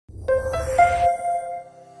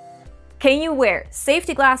Can you wear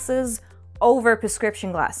safety glasses over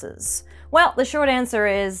prescription glasses? Well, the short answer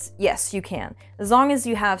is yes, you can. As long as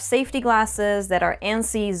you have safety glasses that are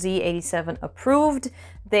ANSI Z87 approved,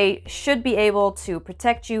 they should be able to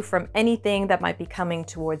protect you from anything that might be coming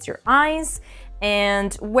towards your eyes,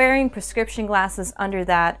 and wearing prescription glasses under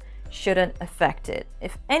that shouldn't affect it.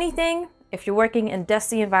 If anything, if you're working in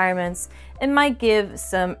dusty environments, it might give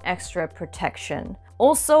some extra protection.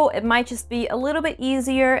 Also, it might just be a little bit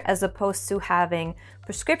easier as opposed to having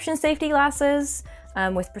prescription safety glasses.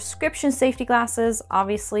 With prescription safety glasses,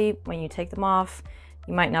 obviously, when you take them off,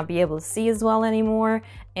 you might not be able to see as well anymore.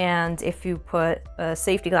 And if you put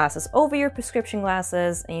safety glasses over your prescription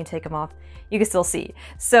glasses and you take them off, you can still see.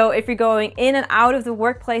 So if you're going in and out of the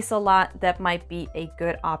workplace a lot, that might be a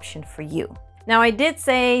good option for you. Now, I did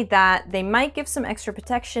say that they might give some extra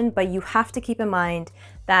protection, but you have to keep in mind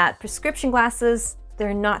that prescription glasses,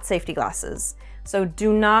 they're not safety glasses. So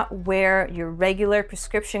do not wear your regular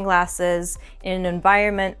prescription glasses in an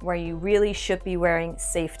environment where you really should be wearing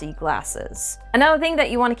safety glasses. Another thing that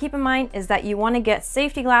you want to keep in mind is that you want to get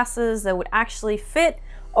safety glasses that would actually fit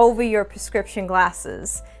over your prescription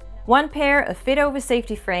glasses. One pair of fit over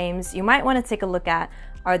safety frames you might want to take a look at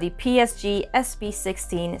are the PSG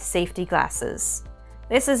SB16 safety glasses.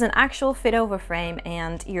 This is an actual fit over frame,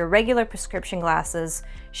 and your regular prescription glasses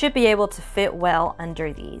should be able to fit well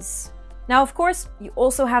under these. Now, of course, you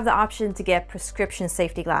also have the option to get prescription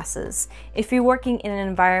safety glasses. If you're working in an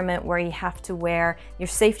environment where you have to wear your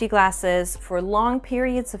safety glasses for long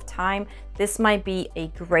periods of time, this might be a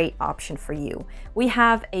great option for you. We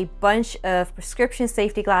have a bunch of prescription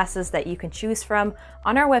safety glasses that you can choose from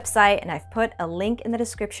on our website, and I've put a link in the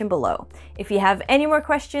description below. If you have any more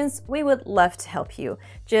questions, we would love to help you.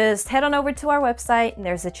 Just head on over to our website, and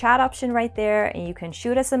there's a chat option right there, and you can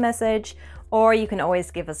shoot us a message, or you can always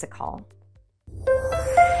give us a call.